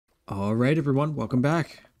All right, everyone, welcome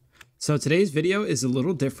back. So today's video is a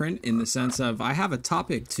little different in the sense of I have a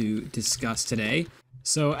topic to discuss today.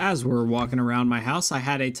 So as we're walking around my house, I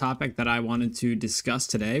had a topic that I wanted to discuss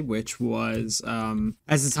today, which was,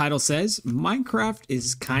 as the title says, Minecraft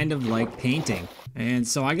is kind of like painting. And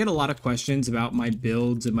so I get a lot of questions about my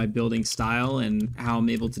builds and my building style and how I'm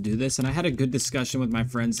able to do this. And I had a good discussion with my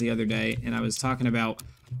friends the other day, and I was talking about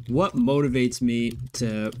what motivates me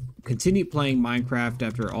to continue playing Minecraft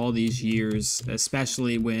after all these years,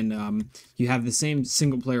 especially when you have the same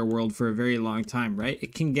single player world for a very long time, right?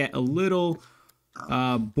 It can get a little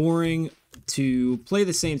boring to play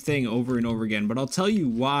the same thing over and over again, but I'll tell you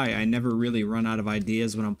why I never really run out of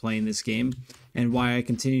ideas when I'm playing this game, and why I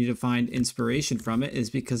continue to find inspiration from it is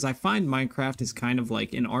because I find Minecraft is kind of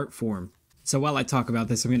like an art form. So while I talk about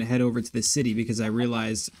this, I'm going to head over to the city because I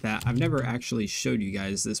realized that I've never actually showed you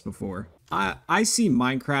guys this before. I see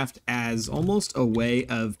Minecraft as almost a way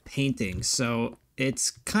of painting. So it's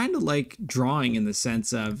kind of like drawing in the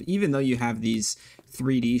sense of, even though you have these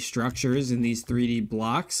 3D structures and these 3D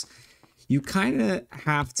blocks, you kind of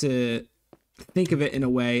have to think of it in a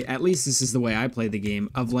way, at least this is the way I play the game,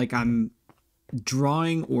 of like I'm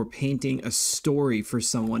drawing or painting a story for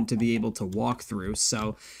someone to be able to walk through.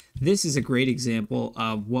 So this is a great example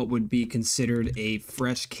of what would be considered a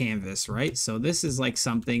fresh canvas, right? So this is like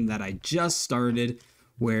something that I just started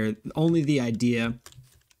where only the idea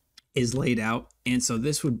is laid out. And so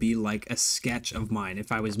this would be like a sketch of mine.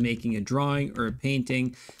 If I was making a drawing or a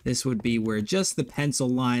painting, this would be where just the pencil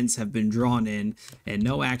lines have been drawn in and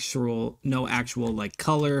no actual like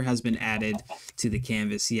color has been added to the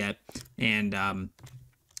canvas yet. And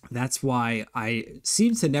that's why I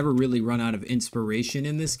seem to never really run out of inspiration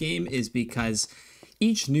in this game, is because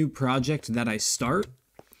each new project that I start,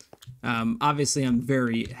 obviously I'm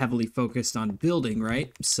very heavily focused on building,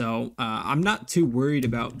 right? So I'm not too worried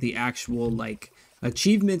about the actual like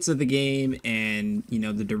achievements of the game and, you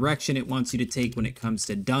know, the direction it wants you to take when it comes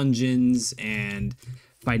to dungeons and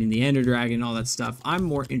fighting the Ender Dragon and all that stuff. I'm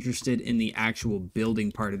more interested in the actual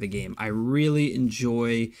building part of the game. I really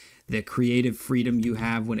enjoy the creative freedom you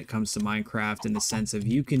have when it comes to Minecraft, in the sense of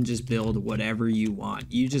you can just build whatever you want.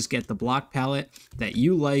 You just get the block palette that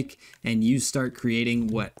you like and you start creating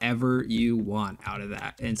whatever you want out of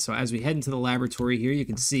that. And so as we head into the laboratory here, you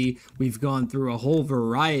can see we've gone through a whole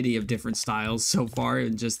variety of different styles so far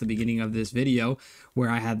in just the beginning of this video,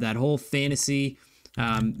 where I had that whole fantasy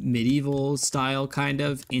medieval style kind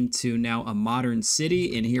of into now a modern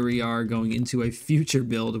city, and here we are going into a future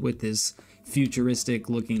build with this futuristic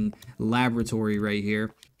looking laboratory right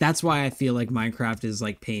here. That's why I feel like Minecraft is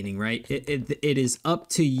like painting, right? It is up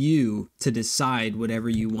to you to decide whatever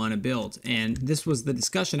you want to build. And this was the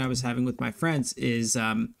discussion I was having with my friends, is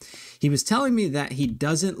he was telling me that he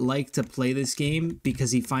doesn't like to play this game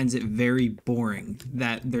because he finds it very boring,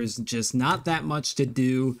 that there's just not that much to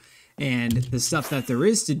do, and the stuff that there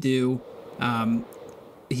is to do,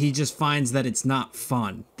 he just finds that it's not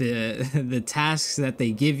fun. The tasks that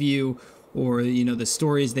they give you, or, you know, the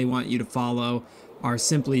stories they want you to follow, are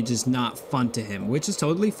simply just not fun to him, which is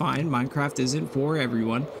totally fine. Minecraft isn't for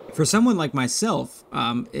everyone. For someone like myself,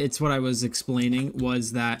 it's what I was explaining,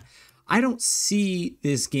 was that I don't see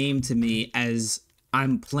this game to me as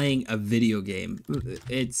I'm playing a video game.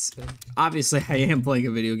 It's obviously I am playing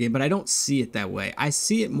a video game, but I don't see it that way. I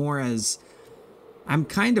see it more as I'm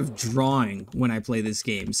kind of drawing when I play this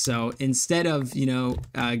game. So instead of, you know,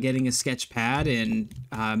 getting a sketch pad and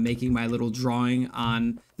making my little drawing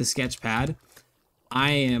on the sketch pad,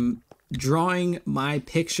 I am drawing my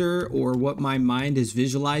picture or what my mind is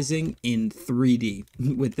visualizing in 3D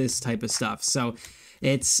with this type of stuff. So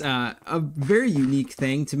it's a very unique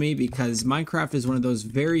thing to me, because Minecraft is one of those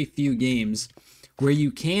very few games where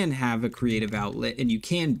you can have a creative outlet and you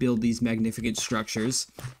can build these magnificent structures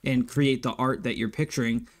and create the art that you're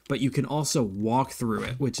picturing, but you can also walk through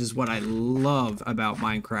it, which is what I love about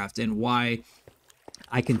Minecraft, and why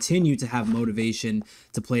I continue to have motivation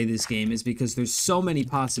to play this game, is because there's so many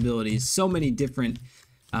possibilities, so many different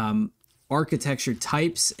architecture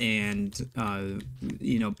types and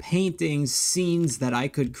you know, paintings, scenes that I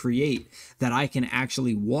could create that I can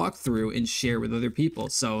actually walk through and share with other people.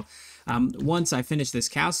 So once I finish this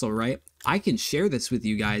castle, right, I can share this with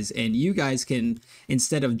you guys, and you guys can,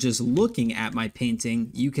 instead of just looking at my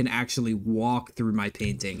painting, you can actually walk through my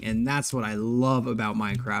painting. And that's what I love about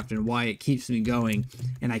Minecraft, and why it keeps me going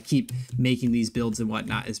and I keep making these builds and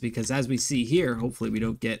whatnot, is because, as we see here, hopefully we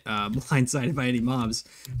don't get blindsided by any mobs,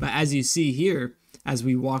 but as you see here, as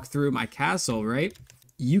we walk through my castle, right,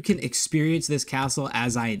 you can experience this castle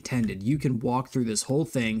as I intended. You can walk through this whole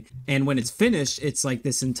thing, and when it's finished, it's like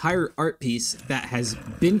this entire art piece that has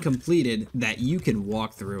been completed that you can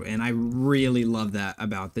walk through, and I really love that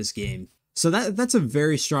about this game. So that's a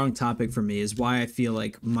very strong topic for me, is why I feel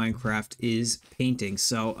like Minecraft is painting.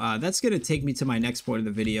 So that's going to take me to my next point of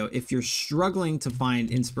the video. If you're struggling to find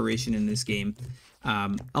inspiration in this game,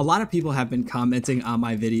 a lot of people have been commenting on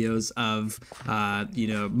my videos of, you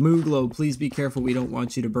know, Moonglow, please be careful, we don't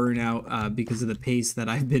want you to burn out because of the pace that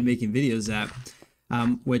I've been making videos at.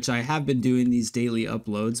 Which I have been doing these daily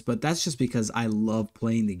uploads, but that's just because I love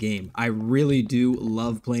playing the game. I really do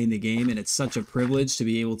love playing the game, and it's such a privilege to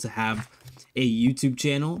be able to have a YouTube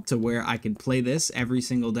channel to where I can play this every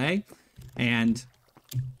single day. And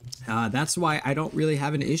that's why I don't really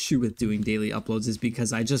have an issue with doing daily uploads, is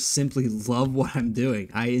because I just simply love what I'm doing.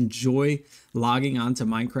 I enjoy logging onto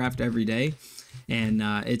Minecraft every day. And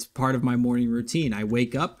it's part of my morning routine. I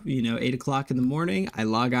wake up, you know, 8 o'clock in the morning, I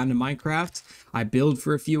log on to Minecraft, I build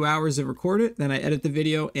for a few hours and record it, then I edit the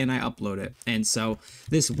video and I upload it. And so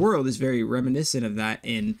this world is very reminiscent of that,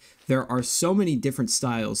 and there are so many different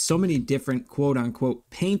styles, so many different quote unquote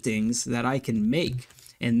paintings that I can make.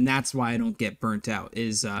 And that's why I don't get burnt out,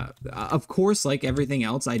 is of course, like everything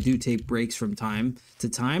else, I do take breaks from time to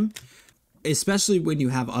time. Especially when you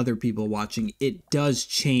have other people watching, it does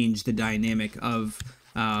change the dynamic of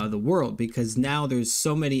the world, because now there's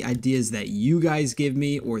so many ideas that you guys give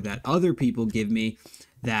me or that other people give me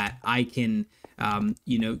that I can,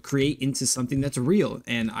 you know, create into something that's real.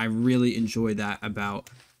 And I really enjoy that about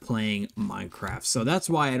playing Minecraft. So that's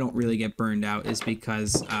why I don't really get burned out, is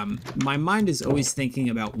because my mind is always thinking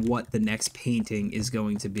about what the next painting is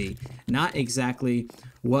going to be, not exactly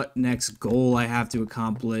what next goal I have to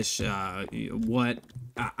accomplish, what,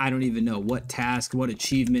 I don't even know, what task, what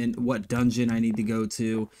achievement, what dungeon I need to go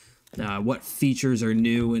to, what features are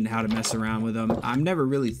new and how to mess around with them. I'm never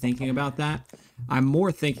really thinking about that. I'm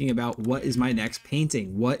more thinking about what is my next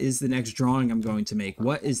painting, what is the next drawing I'm going to make,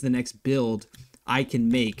 what is the next build I can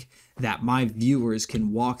make that my viewers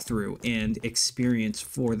can walk through and experience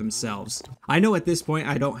for themselves. I know at this point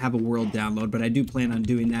I don't have a world download, but I do plan on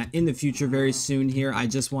doing that in the future very soon here. I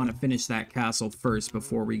just want to finish that castle first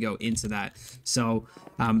before we go into that. So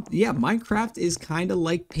yeah, Minecraft is kind of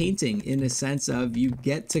like painting, in a sense of you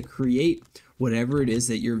get to create whatever it is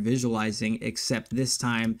that you're visualizing, except this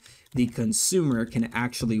time the consumer can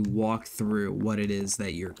actually walk through what it is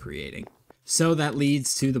that you're creating. So that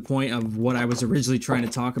leads to the point of what I was originally trying to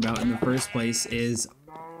talk about in the first place, is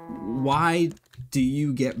why do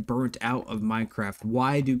you get burnt out of Minecraft?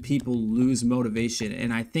 Why do people lose motivation?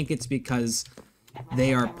 And I think it's because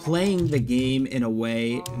they are playing the game in a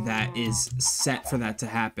way that is set for that to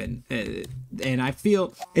happen. And I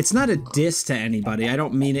feel it's not a diss to anybody. I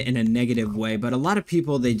don't mean it in a negative way, but a lot of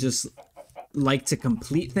people, they just like to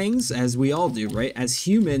complete things, as we all do, right? As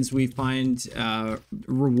humans, we find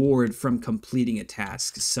reward from completing a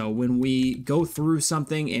task. So when we go through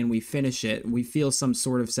something and we finish it, we feel some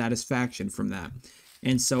sort of satisfaction from that.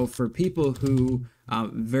 And so for people who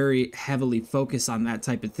very heavily focus on that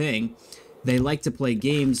type of thing, they like to play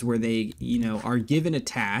games where they, you know, are given a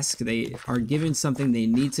task, they are given something they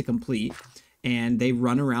need to complete, and they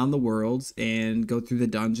run around the world and go through the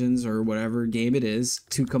dungeons or whatever game it is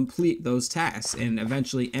to complete those tasks, and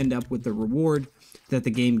eventually end up with the reward that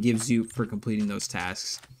the game gives you for completing those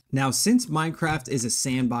tasks. Now, since Minecraft is a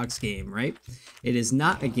sandbox game, right, it is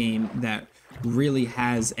not a game that really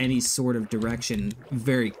has any sort of direction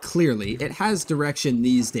very clearly. It has direction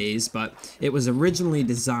these days, but it was originally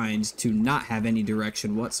designed to not have any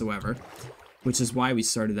direction whatsoever, which is why we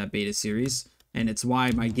started that beta series. And it's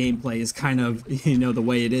why my gameplay is kind of, you know, the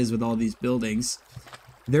way it is with all these buildings.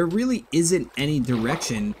 There really isn't any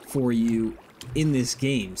direction for you in this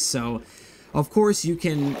game. So, of course, you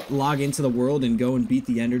can log into the world and go and beat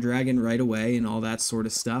the Ender Dragon right away and all that sort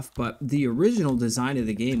of stuff. But the original design of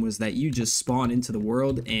the game was that you just spawn into the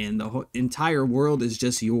world and the entire world is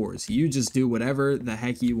just yours. You just do whatever the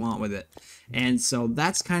heck you want with it. And so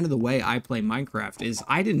that's kind of the way I play Minecraft, is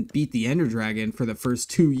I didn't beat the Ender Dragon for the first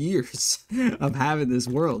 2 years of having this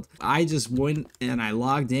world. I just went and I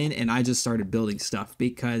logged in and I just started building stuff,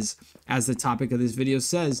 because as the topic of this video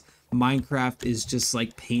says, Minecraft is just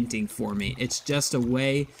like painting for me. It's just a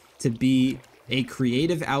way to be a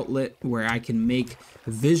creative outlet where I can make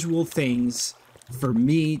visual things for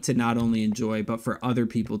me to not only enjoy, but for other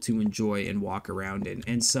people to enjoy and walk around in.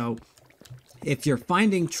 And so if you're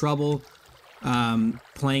finding trouble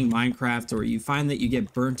playing Minecraft, or you find that you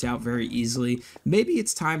get burnt out very easily, maybe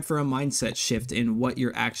it's time for a mindset shift in what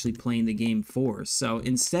you're actually playing the game for. So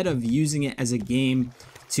instead of using it as a game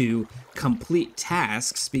to complete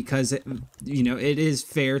tasks, because it is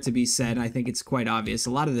fair to be said, I think it's quite obvious,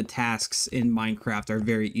 a lot of the tasks in Minecraft are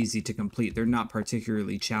very easy to complete. They're not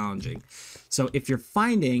particularly challenging. So if you're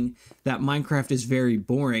finding that Minecraft is very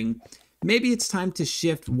boring, maybe it's time to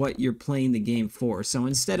shift what you're playing the game for. So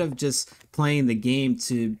instead of just playing the game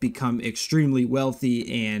to become extremely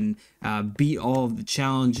wealthy and beat all of the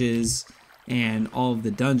challenges and all of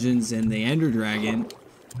the dungeons and the Ender Dragon,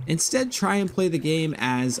 instead try and play the game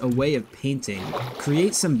as a way of painting.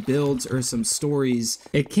 Create some builds or some stories.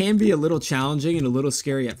 It can be a little challenging and a little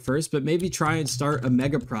scary at first, but maybe try and start a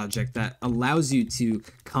mega project that allows you to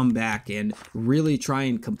come back and really try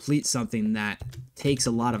and complete something that takes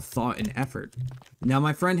a lot of thought and effort. Now,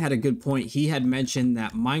 my friend had a good point. He had mentioned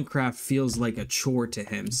that Minecraft feels like a chore to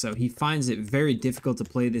him, so he finds it very difficult to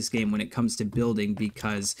play this game when it comes to building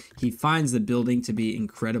because he finds the building to be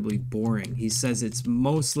incredibly boring. He says it's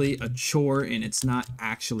mostly a chore and it's not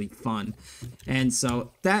actually fun. And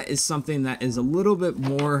so that is something that is a little bit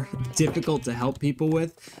more difficult to help people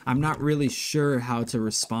with. I'm not really sure how to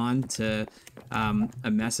respond to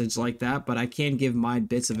a message like that, but I can give my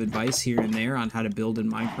bits of advice here and there on how to build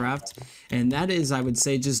in Minecraft, and that is, I would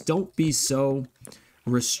say, just don't be so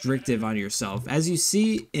restrictive on yourself. As you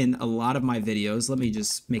see in a lot of my videos, let me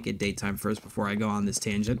just make it daytime first before I go on this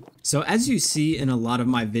tangent. So as you see in a lot of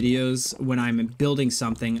my videos, when I'm building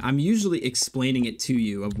something, I'm usually explaining it to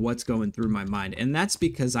you of what's going through my mind, and that's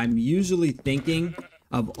because I'm usually thinking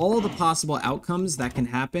of all the possible outcomes that can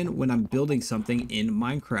happen when I'm building something in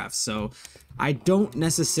Minecraft. So I don't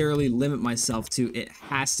necessarily limit myself to it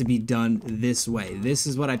has to be done this way. This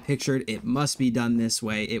is what I pictured. It must be done this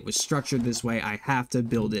way. It was structured this way. I have to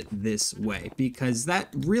build it this way, because that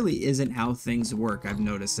really isn't how things work. I've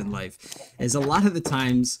noticed in life is a lot of the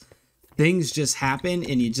times things just happen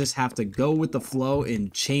and you just have to go with the flow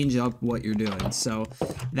and change up what you're doing. So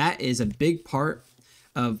that is a big part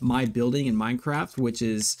of my building in Minecraft, which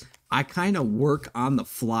is I kind of work on the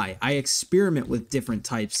fly. I experiment with different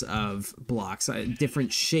types of blocks,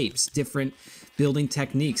 different shapes, different building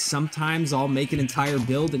techniques. Sometimes I'll make an entire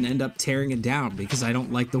build and end up tearing it down because I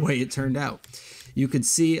don't like the way it turned out. You could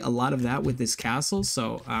see a lot of that with this castle,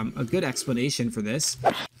 so a good explanation for this,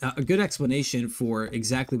 a good explanation for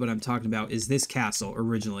exactly what I'm talking about is this castle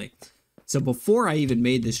originally. So before I even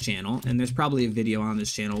made this channel, and there's probably a video on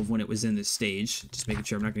this channel of when it was in this stage, just making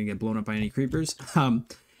sure I'm not going to get blown up by any creepers,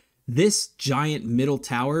 this giant middle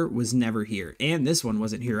tower was never here, and this one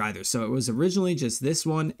wasn't here either. So it was originally just this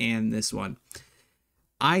one and this one.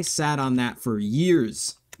 I sat on that for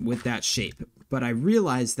years with that shape, but I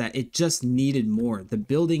realized that it just needed more. The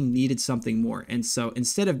building needed something more. And so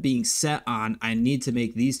instead of being set on, I need to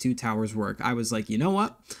make these two towers work, I was like, you know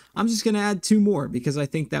what? I'm just going to add two more because I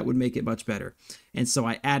think that would make it much better. And so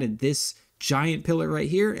I added this giant pillar right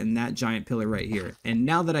here and that giant pillar right here. And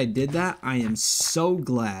now that I did that, I am so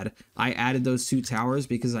glad I added those two towers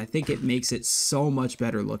because I think it makes it so much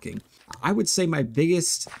better looking. I would say my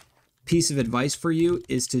biggest piece of advice for you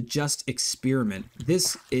is to just experiment.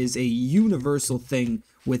 This is a universal thing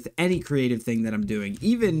with any creative thing that I'm doing,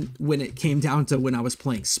 even when it came down to when I was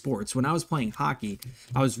playing sports. When I was playing hockey,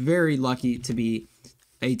 I was very lucky to be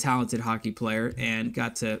a talented hockey player and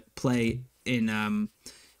got to play in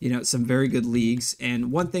some very good leagues.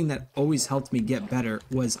 And one thing that always helped me get better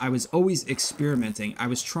was I was always experimenting. I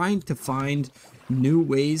was trying to find new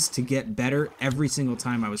ways to get better every single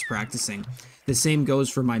time I was practicing. The same goes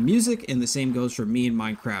for my music and the same goes for me in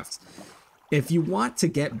Minecraft. If you want to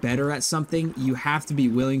get better at something, you have to be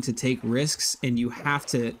willing to take risks and you have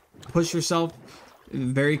to push yourself.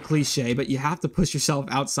 Very cliche, but you have to push yourself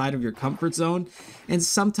outside of your comfort zone. And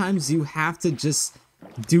sometimes you have to just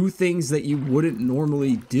do things that you wouldn't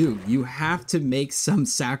normally do. You have to make some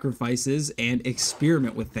sacrifices and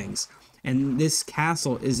experiment with things. And this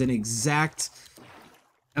castle is an exact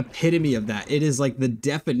epitome of that. It is like the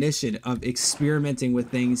definition of experimenting with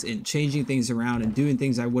things and changing things around and doing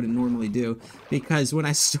things I wouldn't normally do. Because when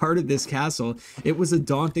I started this castle, it was a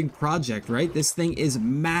daunting project, right? This thing is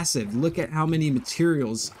massive. Look at how many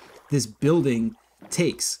materials this building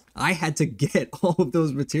takes. I had to get all of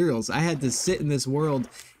those materials. I had to sit in this world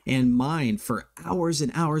and mine for hours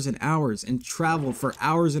and hours and hours and travel for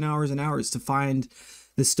hours and hours and hours to find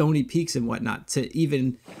the stony peaks and whatnot to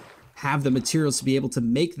even have the materials to be able to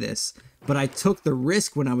make this. But I took the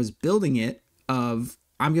risk when I was building it of,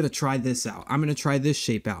 I'm going to try this out. I'm going to try this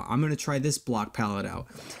shape out. I'm going to try this block palette out.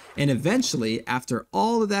 And eventually, after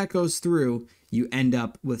all of that goes through, you end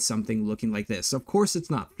up with something looking like this. Of course, it's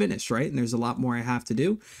not finished, right? And there's a lot more I have to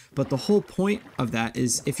do. But the whole point of that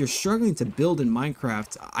is if you're struggling to build in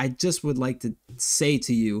Minecraft, I just would like to say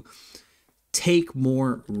to you, take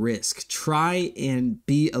more risk. Try and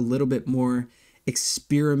be a little bit more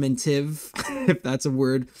experimentative, if that's a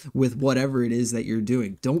word, with whatever it is that you're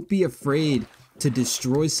doing. Don't be afraid to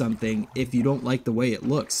destroy something if you don't like the way it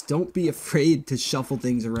looks. Don't be afraid to shuffle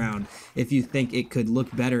things around if you think it could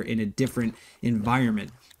look better in a different environment.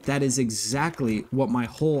 That is exactly what my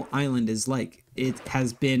whole island is like. It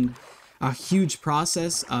has been a huge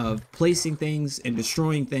process of placing things and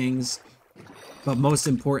destroying things, but most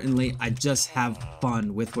importantly, I just have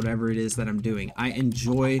fun with whatever it is that I'm doing. I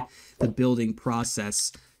enjoy the building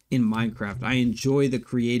process in Minecraft. I enjoy the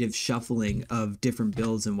creative shuffling of different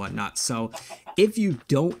builds and whatnot. So if you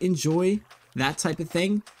don't enjoy that type of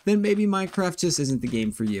thing, then maybe Minecraft just isn't the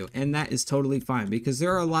game for you. And that is totally fine, because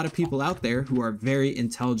there are a lot of people out there who are very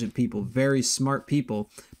intelligent people, very smart people,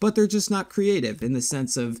 but they're just not creative in the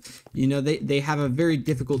sense of, you know, they have a very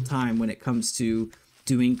difficult time when it comes to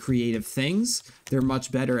doing creative things. They're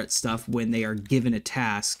much better at stuff when they are given a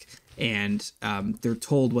task and they're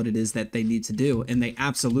told what it is that they need to do, and they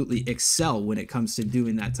absolutely excel when it comes to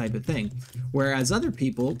doing that type of thing. Whereas other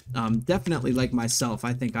people, definitely like myself,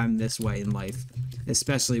 I think I'm this way in life,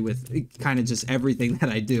 especially with kind of just everything that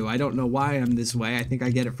I do. I don't know why I'm this way. I think I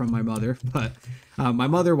get it from my mother, but my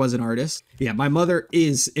mother was an artist. Yeah, my mother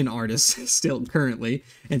is an artist still currently,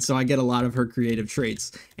 and so I get a lot of her creative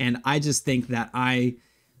traits. And I just think that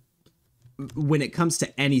when it comes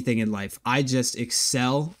to anything in life, I just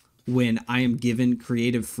excel when I am given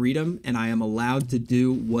creative freedom and I am allowed to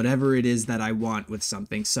do whatever it is that I want with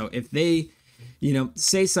something. So if they, you know,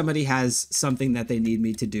 say somebody has something that they need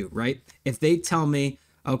me to do, right? If they tell me,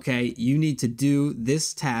 okay, you need to do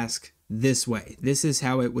this task this way, this is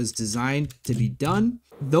how it was designed to be done.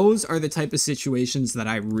 Those are the type of situations that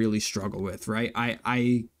I really struggle with, right?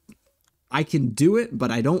 I can do it,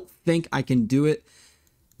 but I don't think I can do it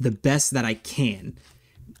the best that I can.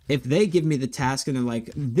 If they give me the task and they're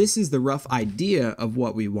like, this is the rough idea of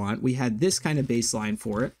what we want, we had this kind of baseline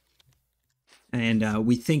for it, and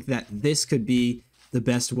we think that this could be the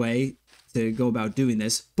best way to go about doing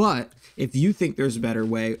this, but if you think there's a better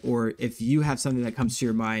way, or if you have something that comes to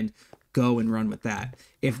your mind, go and run with that.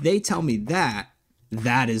 If they tell me that,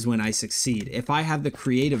 that is when I succeed. If I have the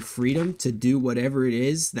creative freedom to do whatever it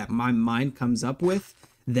is that my mind comes up with,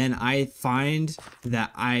 then I find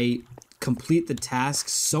that I complete the task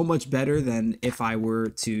so much better than if I were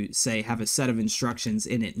to, say, have a set of instructions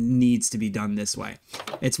and it needs to be done this way.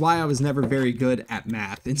 It's why I was never very good at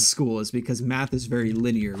math in school, is because math is very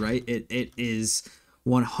linear, right? It is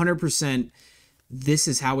 100% this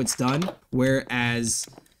is how it's done, whereas,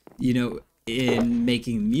 you know, in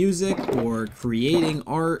making music or creating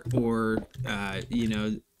art or, you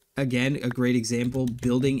know, again, a great example,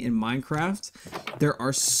 building in Minecraft, there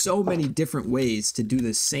are so many different ways to do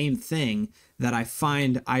the same thing that I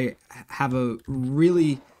find I have a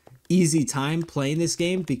really easy time playing this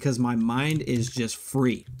game because my mind is just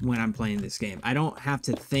free when I'm playing this game. I don't have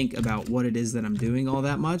to think about what it is that I'm doing all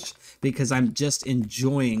that much because I'm just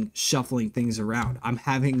enjoying shuffling things around. I'm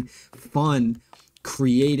having fun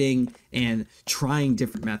creating and trying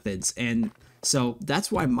different methods. And so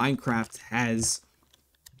that's why Minecraft has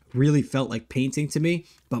really felt like painting to me,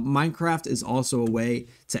 but Minecraft is also a way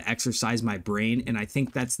to exercise my brain, and I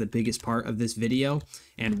think that's the biggest part of this video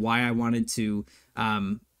and why I wanted to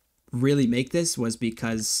really make this, was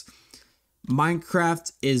because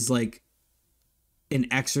Minecraft is like an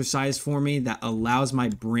exercise for me that allows my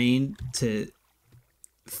brain to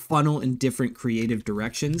funnel in different creative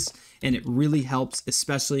directions, and it really helps,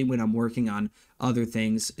 especially when I'm working on other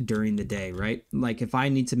things during the day, right? Like if I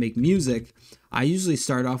need to make music, I usually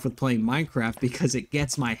start off with playing Minecraft because it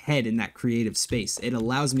gets my head in that creative space. It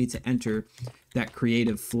allows me to enter that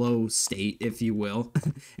creative flow state, if you will,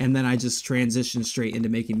 and then I just transition straight into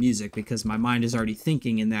making music because my mind is already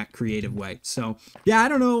thinking in that creative way. So yeah, I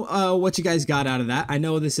don't know what you guys got out of that. I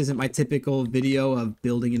know this isn't my typical video of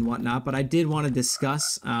building and whatnot, but I did want to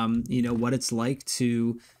discuss, you know, what it's like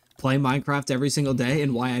to play Minecraft every single day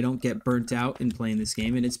and why I don't get burnt out in playing this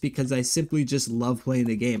game. And it's because I simply just love playing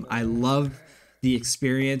the game. I love the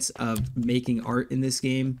experience of making art in this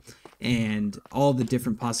game and all the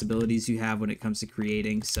different possibilities you have when it comes to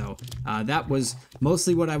creating. So that was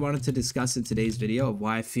mostly what I wanted to discuss in today's video, of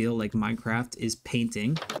why I feel like Minecraft is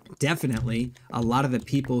painting. Definitely a lot of the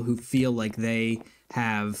people who feel like they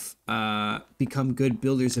have become good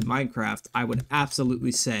builders in Minecraft, I would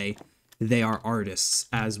absolutely say they are artists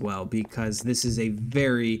as well, because this is a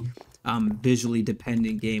very visually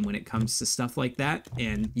dependent game when it comes to stuff like that.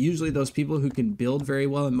 And usually those people who can build very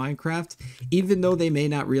well in Minecraft, even though they may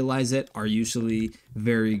not realize it, are usually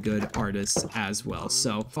very good artists as well.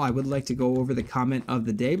 So I would like to go over the comment of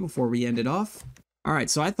the day before we end it off. All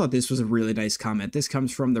right, so I thought this was a really nice comment. This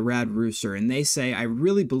comes from the Rad Rooster, and they say, I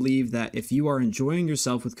really believe that if you are enjoying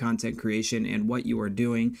yourself with content creation and what you are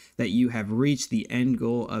doing, that you have reached the end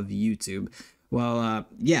goal of YouTube. Well,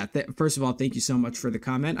 yeah, first of all, thank you so much for the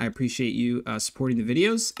comment. I appreciate you supporting the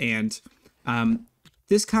videos, and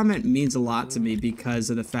this comment means a lot to me because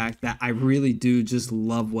of the fact that I really do just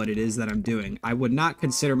love what it is that I'm doing. I would not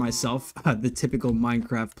consider myself the typical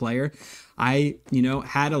Minecraft player. I,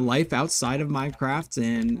 had a life outside of Minecraft,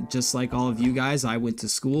 and just like all of you guys, I went to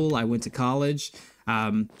school, I went to college,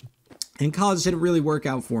 and college didn't really work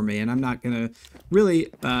out for me, and I'm not going to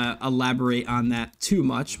really elaborate on that too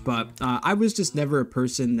much, but I was just never a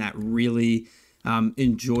person that really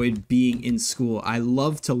enjoyed being in school. I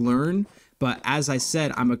love to learn, but as I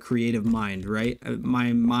said, I'm a creative mind, right?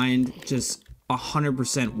 My mind just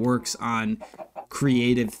 100% works on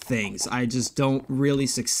creative things. I just don't really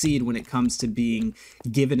succeed when it comes to being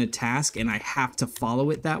given a task and I have to follow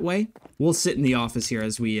it that way. We'll sit in the office here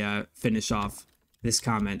as we finish off this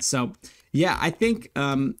comment. So yeah, I think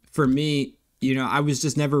for me, I was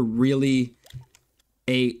just never really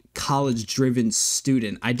a college-driven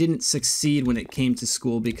student. I didn't succeed when it came to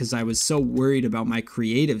school because I was so worried about my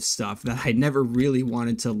creative stuff that I never really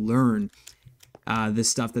wanted to learn the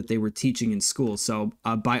stuff that they were teaching in school. So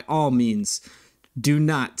by all means, do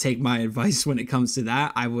not take my advice when it comes to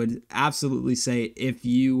that. I would absolutely say if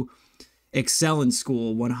you excel in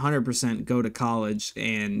school, 100% go to college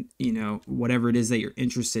and, whatever it is that you're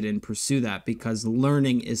interested in, pursue that, because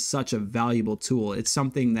learning is such a valuable tool. It's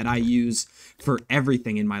something that I use for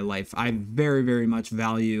everything in my life. I very, very much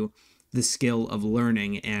value the skill of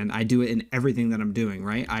learning, and I do it in everything that I'm doing,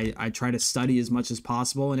 right? I try to study as much as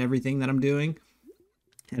possible in everything that I'm doing,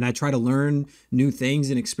 and I try to learn new things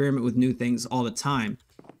and experiment with new things all the time.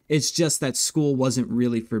 It's just that school wasn't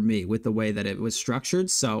really for me with the way that it was structured.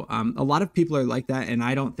 So a lot of people are like that, and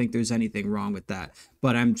I don't think there's anything wrong with that.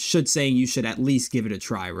 But I'm saying you should at least give it a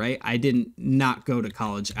try, right? I didn't not go to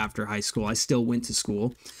college after high school. I still went to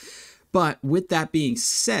school. But with that being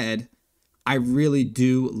said, I really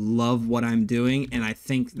do love what I'm doing, and I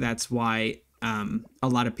think that's why a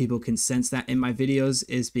lot of people can sense that in my videos,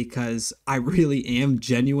 is because I really am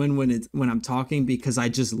genuine when I'm talking, because I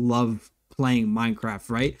just love playing Minecraft,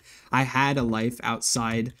 right? I had a life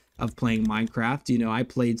outside of playing Minecraft. I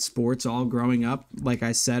played sports all growing up. Like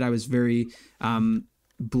I said, I was very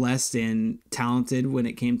blessed and talented when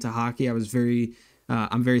it came to hockey. I'm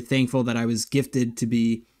very thankful that I was gifted to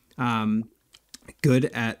be good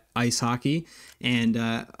at ice hockey,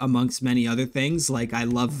 and amongst many other things. Like I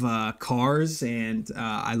love cars, and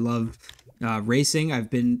I love racing. I've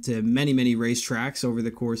been to many racetracks over the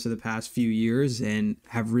course of the past few years and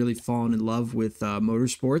have really fallen in love with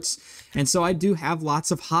motorsports. And so I do have lots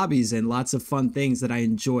of hobbies and lots of fun things that I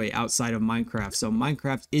enjoy outside of Minecraft. So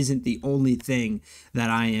Minecraft isn't the only thing that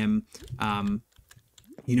I am,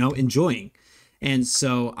 enjoying. And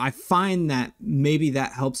so I find that maybe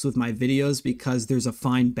that helps with my videos because there's a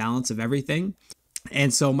fine balance of everything.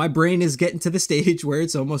 And so my brain is getting to the stage where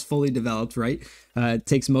it's almost fully developed, right? It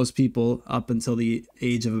takes most people up until the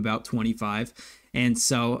age of about 25. And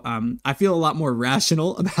so I feel a lot more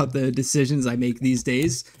rational about the decisions I make these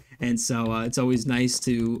days. And so it's always nice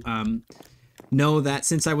to know that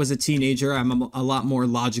since I was a teenager, I'm a lot more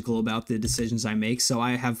logical about the decisions I make. So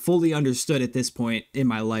I have fully understood at this point in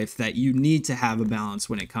my life that you need to have a balance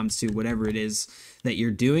when it comes to whatever it is that you're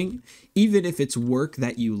doing, even if it's work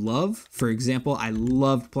that you love. For example, I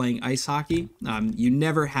loved playing ice hockey. You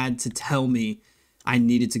never had to tell me I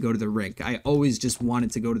needed to go to the rink. I always just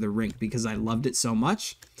wanted to go to the rink because I loved it so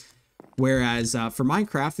much. Whereas for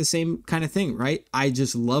Minecraft, the same kind of thing, right? I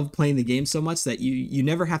just love playing the game so much that you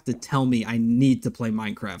never have to tell me I need to play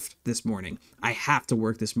Minecraft this morning. I have to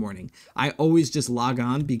work this morning. I always just log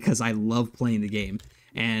on because I love playing the game.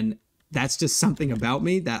 And that's just something about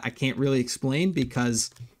me that I can't really explain,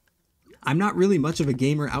 because I'm not really much of a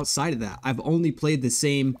gamer outside of that. I've only played the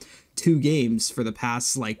same 2 games for the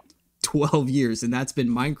past 12 years, and that's been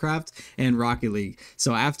Minecraft and Rocket League.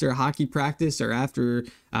 So after hockey practice, or after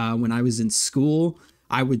when I was in school,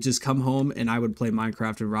 I would just come home and I would play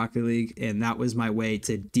Minecraft and Rocket League, and that was my way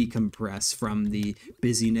to decompress from the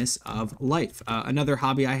busyness of life. Another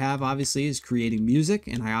hobby I have, obviously, is creating music,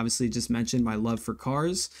 and I obviously just mentioned my love for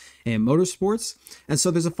cars and motorsports, and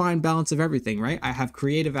so there's a fine balance of everything, right? I have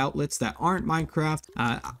creative outlets that aren't Minecraft.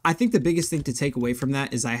 I think the biggest thing to take away from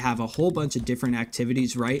that is I have a whole bunch of different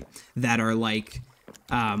activities, right, that are like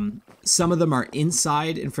some of them are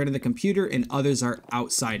inside in front of the computer and others are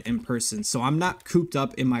outside in person. So I'm not cooped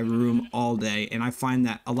up in my room all day. And I find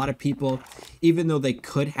that a lot of people, even though they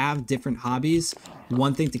could have different hobbies,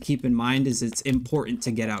 one thing to keep in mind is it's important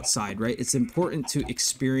to get outside, right? It's important to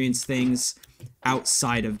experience things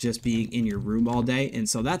outside of just being in your room all day. And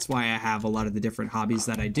so that's why I have a lot of the different hobbies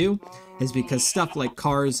that I do, is because stuff like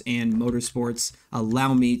cars and motorsports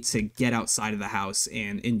allow me to get outside of the house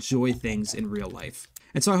and enjoy things in real life.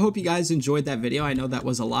 And so I hope you guys enjoyed that video. I know that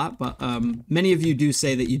was a lot, but many of you do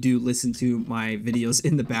say that you do listen to my videos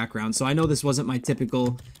in the background. So I know this wasn't my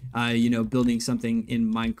typical, building something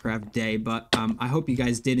in Minecraft day, but I hope you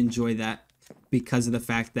guys did enjoy that, because of the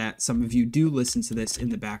fact that some of you do listen to this in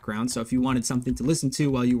the background. So if you wanted something to listen to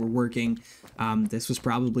while you were working, this was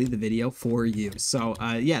probably the video for you. So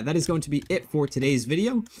yeah, that is going to be it for today's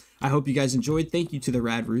video. I hope you guys enjoyed. Thank you to the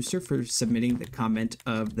Rad Rooster for submitting the comment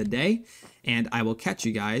of the day, and I will catch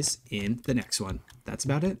you guys in the next one. That's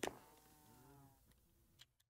about it.